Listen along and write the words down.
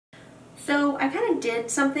So I kind of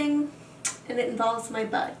did something and it involves my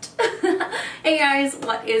butt. Hey guys,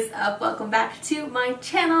 what is up? Welcome back to my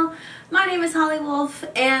channel. My name is Holly Wolf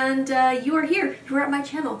and you are here. You are at my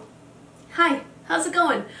channel. Hi, how's it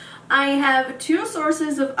going? I have two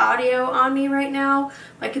sources of audio on me right now,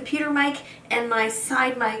 my computer mic and my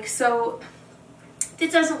side mic, so if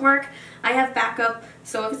it doesn't work, I have backup,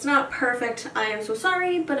 so if it's not perfect, I am so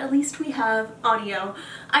sorry, but at least we have audio.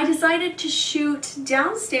 I decided to shoot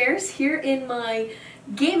downstairs here in my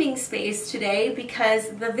gaming space today because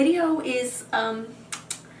the video is,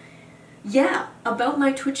 about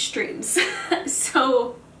my Twitch streams.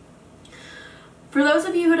 So, for those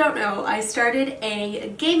of you who don't know, I started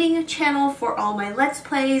a gaming channel for all my Let's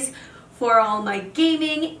Plays, for all my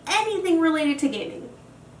gaming, anything related to gaming.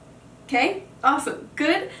 Okay? Awesome.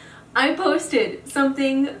 Good. I posted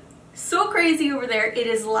something so crazy over there. It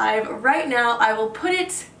is live right now. I will put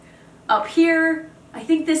it up here. I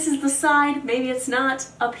think this is the side. Maybe it's not.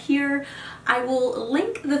 Up here. I will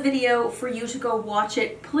link the video for you to go watch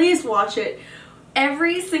it. Please watch it.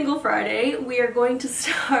 Every single Friday, we are going to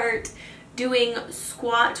start doing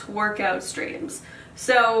squat workout streams.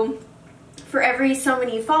 So for every so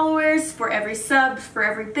many followers, for every sub, for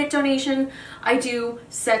every bit donation, I do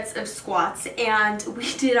sets of squats. And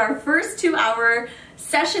we did our first 2-hour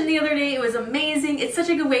session the other day. It was amazing. It's such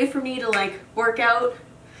a good way for me to like work out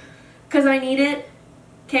because I need it.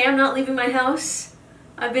 Okay, I'm not leaving my house.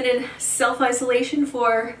 I've been in self-isolation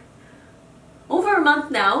for over a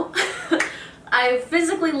month now. I've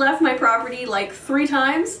physically left my property like 3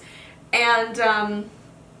 times and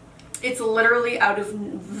it's literally out of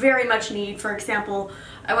very much need. For example,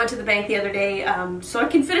 I went to the bank the other day so I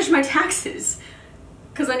can finish my taxes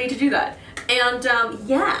because I need to do that. And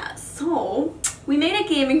yeah, so we made a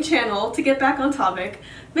gaming channel to get back on topic.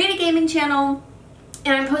 Made a gaming channel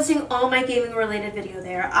and I'm posting all my gaming related video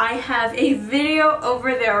there. I have a video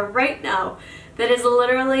over there right now that is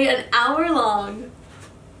literally an hour-long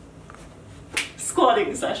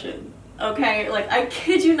squatting session. Okay, like I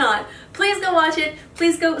kid you not. Please go watch it.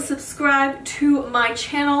 Please go subscribe to my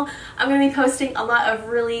channel. I'm going to be posting a lot of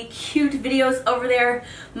really cute videos over there.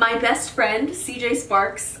 My best friend, CJ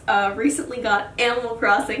Sparks, recently got Animal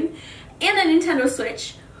Crossing and a Nintendo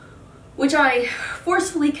Switch, which I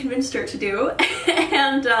forcefully convinced her to do.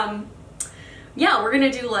 And yeah, we're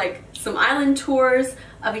going to do like some island tours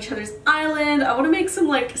of each other's island. I want to make some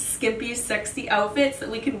like skimpy, sexy outfits that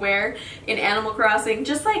we can wear in Animal Crossing.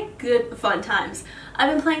 Just like good fun times.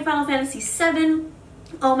 I've been playing Final Fantasy VII.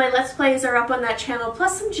 All my Let's Plays are up on that channel,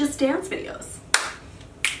 plus some Just Dance videos.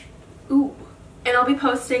 Ooh. And I'll be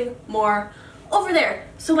posting more over there.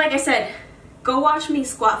 So like I said, go watch me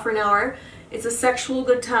squat for an hour. It's a sexual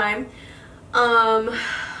good time.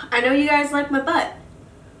 I know you guys like my butt,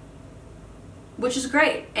 which is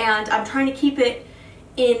great, and I'm trying to keep it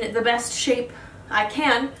in the best shape I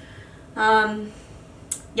can.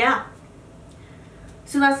 Yeah.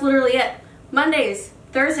 So that's literally it. Mondays,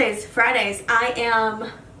 Thursdays, Fridays, I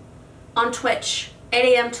am on Twitch,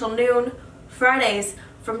 8 a.m. till noon. Fridays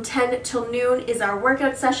from 10 till noon is our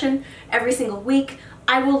workout session every single week.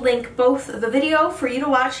 I will link both the video for you to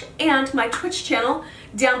watch and my Twitch channel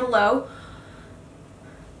down below.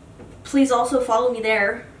 Please also follow me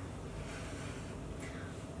there.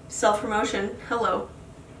 Self-promotion, hello.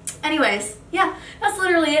 Anyways, yeah, that's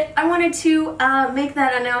literally it. I wanted to make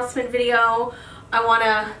that announcement video. I want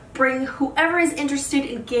to bring whoever is interested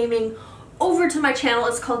in gaming over to my channel.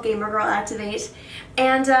 It's called Gamer Girl Activate.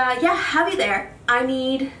 And yeah, have you there. I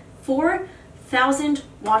need 4,000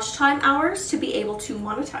 watch time hours to be able to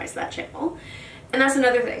monetize that channel. And that's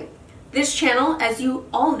another thing. This channel, as you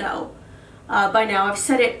all know by now, I've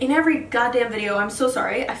said it in every goddamn video. I'm so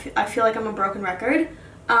sorry. I feel like I'm a broken record.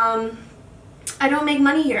 I don't make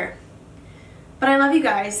money here, but I love you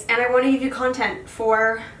guys and I want to give you content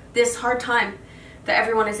for this hard time that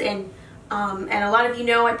everyone is in. And a lot of you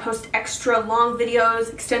know I post extra long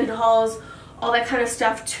videos, extended hauls, all that kind of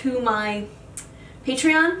stuff to my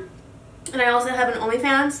Patreon. And I also have an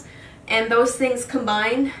OnlyFans, and those things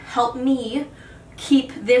combined help me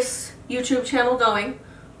keep this YouTube channel going.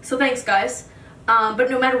 So thanks guys. But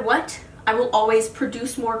no matter what, I will always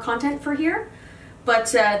produce more content for here.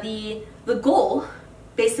 But the goal,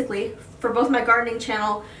 basically, for both my gardening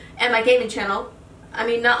channel and my gaming channel, I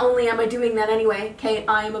mean, not only am I doing that anyway, okay,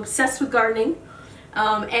 I am obsessed with gardening,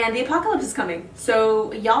 and the apocalypse is coming,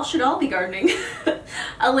 so y'all should all be gardening.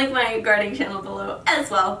 I'll link my gardening channel below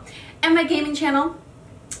as well. And my gaming channel,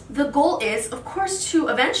 the goal is, of course, to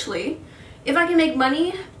eventually, if I can make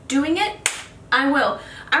money doing it, I will.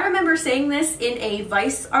 I remember saying this in a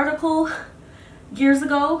Vice article years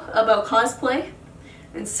ago about cosplay.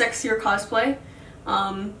 and sexier cosplay.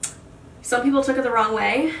 Some people took it the wrong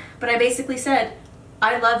way, but I basically said,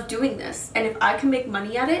 I love doing this, and if I can make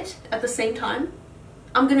money at it at the same time,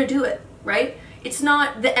 I'm gonna do it, right? It's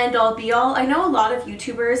not the end-all be-all. I know a lot of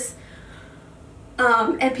YouTubers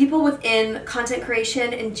and people within content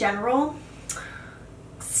creation in general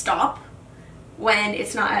stop when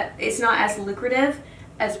it's not as lucrative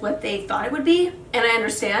as what they thought it would be, and I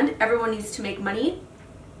understand everyone needs to make money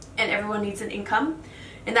and everyone needs an income,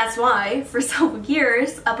 and that's why for several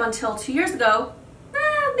years, up until 2 years ago,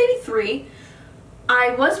 maybe 3,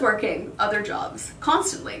 I was working other jobs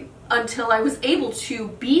constantly until I was able to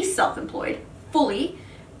be self-employed fully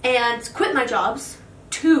and quit my jobs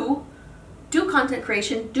to do content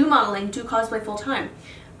creation, do modeling, do cosplay full-time.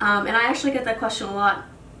 And I actually get that question a lot.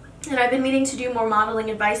 And I've been meaning to do more modeling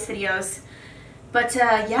advice videos. But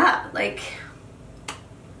yeah, like,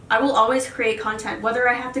 I will always create content, whether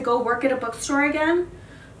I have to go work at a bookstore again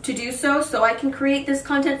to do so I can create this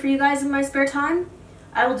content for you guys in my spare time.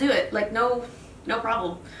 I will do it, like, no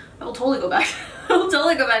problem. I will totally go back. I will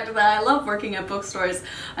totally go back to that. I love working at bookstores.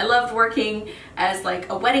 I loved working as like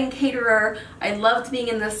a wedding caterer. I loved being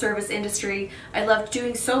in the service industry. I loved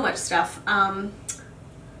doing so much stuff.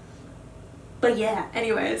 But yeah,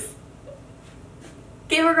 anyways.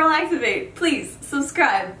 Gamer Girl Activate, please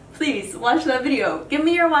subscribe. Please watch that video. Give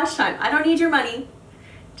me your watch time. I don't need your money.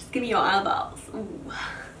 Just give me your eyeballs. Ooh.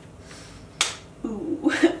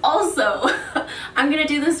 Ooh. Also, I'm gonna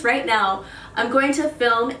do this right now. I'm going to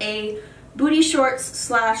film a booty shorts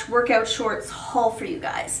 / workout shorts haul for you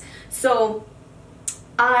guys. So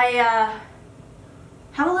I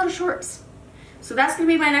have a lot of shorts. So that's going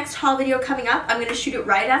to be my next haul video coming up. I'm going to shoot it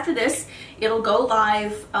right after this. It'll go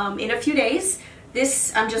live in a few days.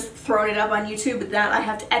 This, I'm just throwing it up on YouTube, but that I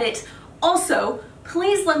have to edit. Also,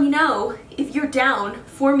 please let me know if you're down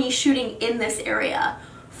for me shooting in this area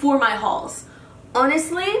for my hauls.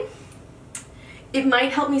 Honestly, it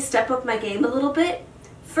might help me step up my game a little bit.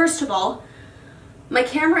 First of all, my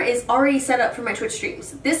camera is already set up for my Twitch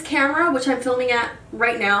streams. This camera, which I'm filming at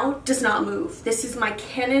right now, does not move. This is my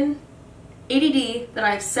Canon 80D that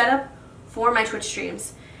I've set up for my Twitch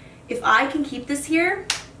streams. If I can keep this here,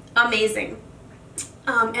 amazing.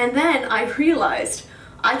 And then I realized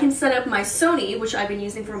I can set up my Sony, which I've been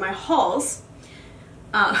using for my hauls,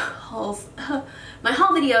 my haul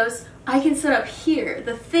videos, I can set up here.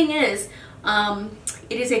 The thing is,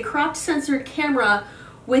 it is a cropped censored camera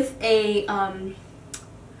with a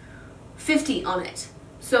 50 on it.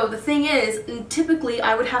 So the thing is, typically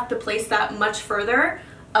I would have to place that much further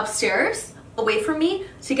upstairs away from me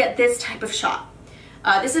to get this type of shot.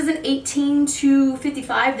 This is an 18 to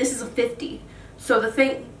 55, this is a 50. So the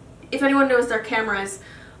thing, if anyone knows their cameras,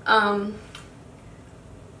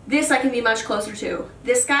 this I can be much closer to.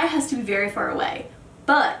 This guy has to be very far away.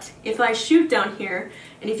 But if I shoot down here,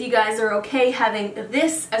 and if you guys are okay having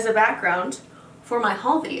this as a background for my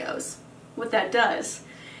haul videos, what that does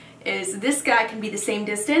is this guy can be the same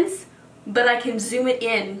distance, but I can zoom it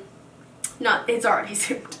in. It's already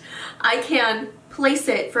zoomed. I can place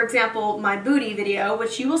it, for example, my booty video,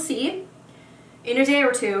 which you will see in a day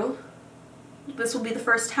or two. This will be the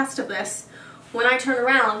first test of this. When I turn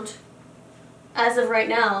around, as of right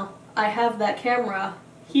now, I have that camera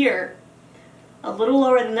here, a little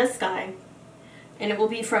lower than this guy, and it will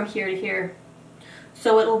be from here to here.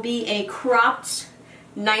 So it will be a cropped,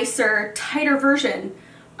 nicer, tighter version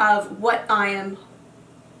of what I am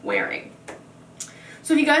wearing.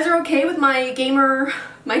 So if you guys are okay with my Gamer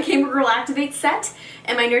Girl Activate set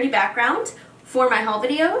and my nerdy background for my haul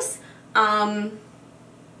videos,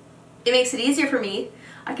 it makes it easier for me.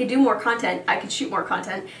 I can do more content. I can shoot more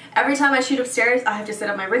content. Every time I shoot upstairs, I have to set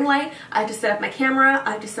up my ring light, I have to set up my camera,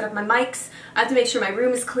 I have to set up my mics, I have to make sure my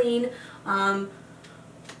room is clean. So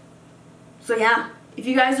yeah, if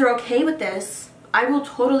you guys are okay with this, I will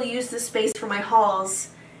totally use this space for my hauls,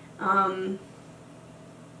 and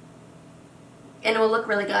it will look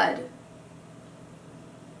really good.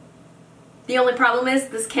 The only problem is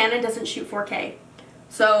this Canon doesn't shoot 4K.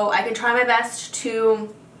 So I can try my best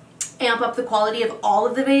to amp up the quality of all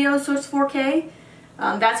of the videos so it's 4K.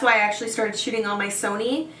 That's why I actually started shooting on my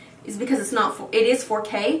Sony, is because it is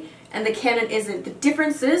 4K and the Canon isn't. The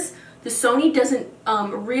difference is the Sony doesn't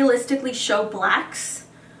realistically show blacks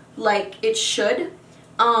like it should.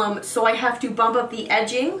 So I have to bump up the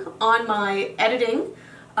edging on my editing,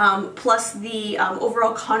 plus the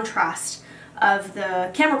overall contrast of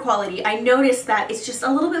the camera quality. I noticed that it's just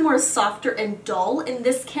a little bit more softer and dull in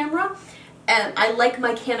this camera, and I like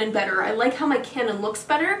my Canon better. I like how my Canon looks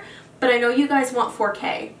better, but I know you guys want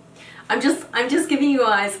 4K. I'm just giving you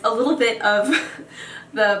guys a little bit of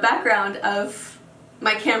the background of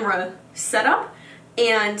my camera setup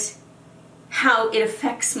and how it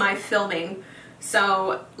affects my filming.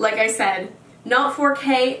 So, like I said, not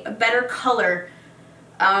 4K, a better color.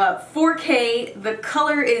 4K, the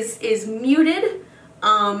color is muted,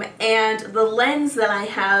 and the lens that I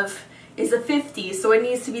have is a 50, so it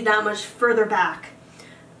needs to be that much further back.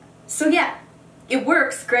 So yeah, it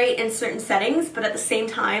works great in certain settings, but at the same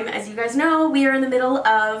time, as you guys know, we are in the middle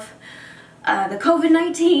of the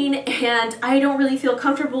COVID-19, and I don't really feel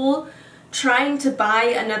comfortable trying to buy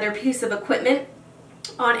another piece of equipment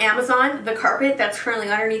on Amazon. The carpet that's currently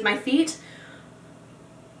underneath my feet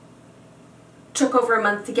took over a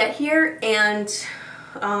month to get here, and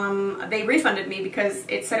they refunded me because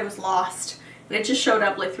it said it was lost, and it just showed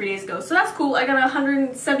up like 3 days ago. So that's cool. I got a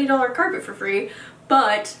 $170 carpet for free,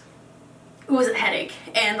 but it was a headache.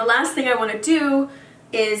 And the last thing I want to do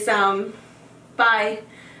is buy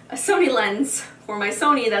a Sony lens for my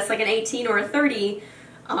Sony that's like an 18 or a 30.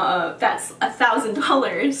 That's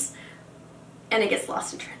 $1,000, and it gets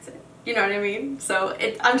lost in transit. You know what I mean? So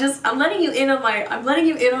I'm letting you in on my I'm letting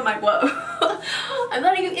you in on my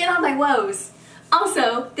woes.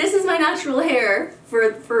 Also, this is my natural hair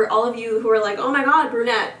for all of you who are like, oh my god,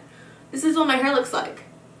 brunette. This is what my hair looks like.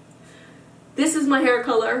 This is my hair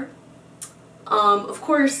color. Of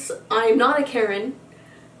course, I'm not a Karen,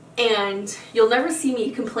 and you'll never see me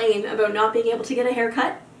complain about not being able to get a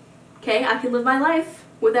haircut. Okay, I can live my life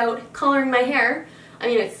without coloring my hair. I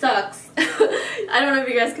mean, it sucks. I don't know if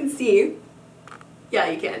you guys can see. Yeah,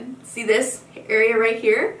 you can. See this area right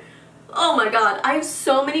here? Oh my god, I have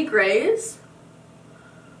so many grays.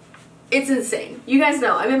 It's insane. You guys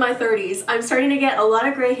know, I'm in my 30s. I'm starting to get a lot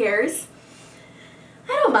of gray hairs.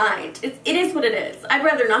 I don't mind. It is what it is. I'd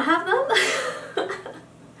rather not have them.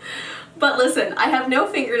 But listen, I have no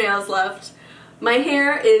fingernails left. My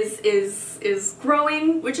hair is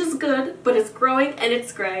growing, which is good, but it's growing and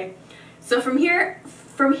it's gray. So from here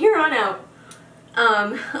on out,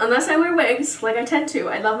 unless I wear wigs, like I tend to,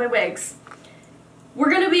 I love my wigs,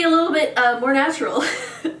 we're gonna be a little bit more natural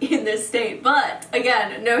in this state. But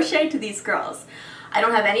again, no shade to these girls. I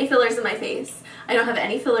don't have any fillers in my face. I don't have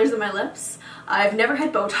any fillers in my lips. I've never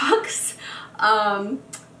had Botox.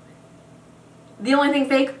 The only thing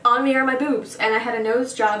fake on me are my boobs, and I had a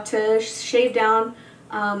nose job to shave down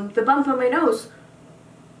the bump on my nose.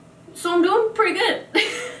 So I'm doing pretty good.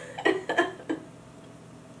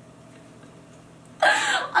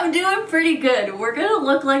 I'm doing pretty good. We're gonna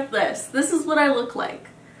look like this. This is what I look like.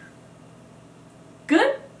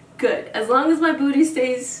 Good? Good. As long as my booty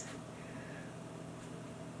stays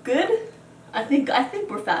good, I think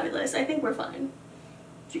we're fabulous. I think we're fine.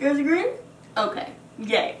 Do you guys agree? Okay.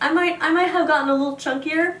 Yay. I might have gotten a little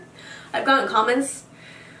chunkier. I've gotten comments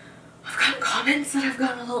that I've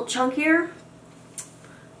gotten a little chunkier.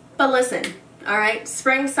 But listen, alright,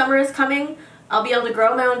 spring, summer is coming. I'll be able to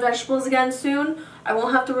grow my own vegetables again soon. I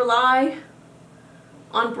won't have to rely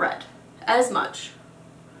on bread as much.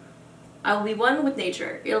 I will be one with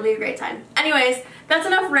nature. It'll be a great time. Anyways, that's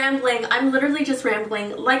enough rambling. I'm literally just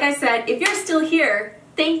rambling. Like I said, if you're still here,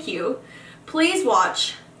 thank you. Please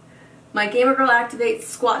watch my Gamer Girl Activates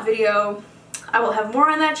squat video. I will have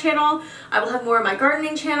more on that channel. I will have more on my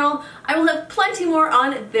gardening channel. I will have plenty more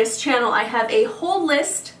on this channel. I have a whole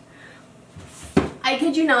list. I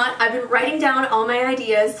kid you not, I've been writing down all my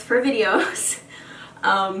ideas for videos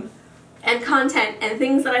and content and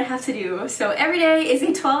things that I have to do. So every day is a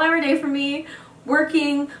 12-hour day for me,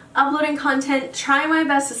 working, uploading content, trying my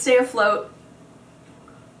best to stay afloat.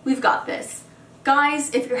 We've got this.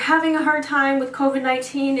 Guys, if you're having a hard time with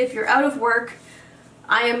COVID-19, if you're out of work,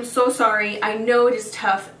 I am so sorry. I know it is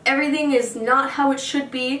tough. Everything is not how it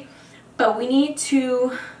should be, but we need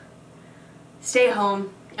to stay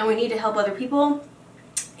home and we need to help other people,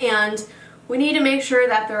 and we need to make sure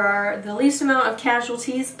that there are the least amount of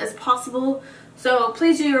casualties as possible. So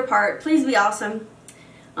please do your part. Please be awesome.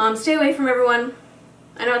 Stay away from everyone.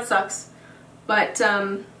 I know it sucks, but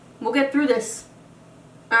we'll get through this.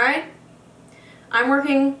 Alright? I'm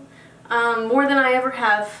working more than I ever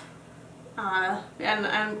have.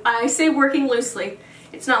 And I say working loosely.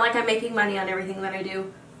 It's not like I'm making money on everything that I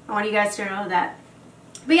do. I want you guys to know that.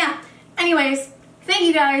 But yeah, anyways, thank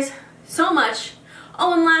you guys so much.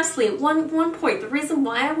 Oh, and lastly, one point. The reason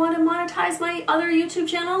why I want to monetize my other YouTube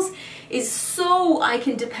channels is so I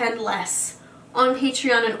can depend less on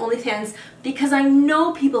Patreon and OnlyFans, because I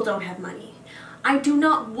know people don't have money. I do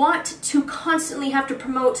not want to constantly have to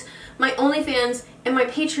promote my OnlyFans and my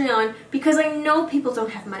Patreon because I know people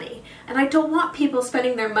don't have money. And I don't want people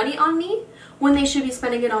spending their money on me when they should be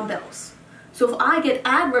spending it on bills. So if I get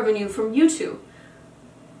ad revenue from YouTube,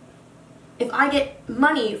 if I get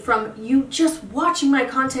money from you just watching my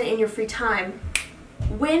content in your free time,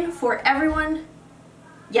 win for everyone,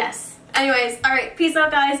 yes. Anyways, alright, peace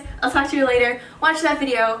out guys. I'll talk to you later. Watch that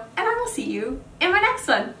video, and I will see you in my next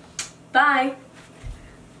one. Bye.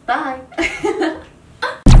 Bye.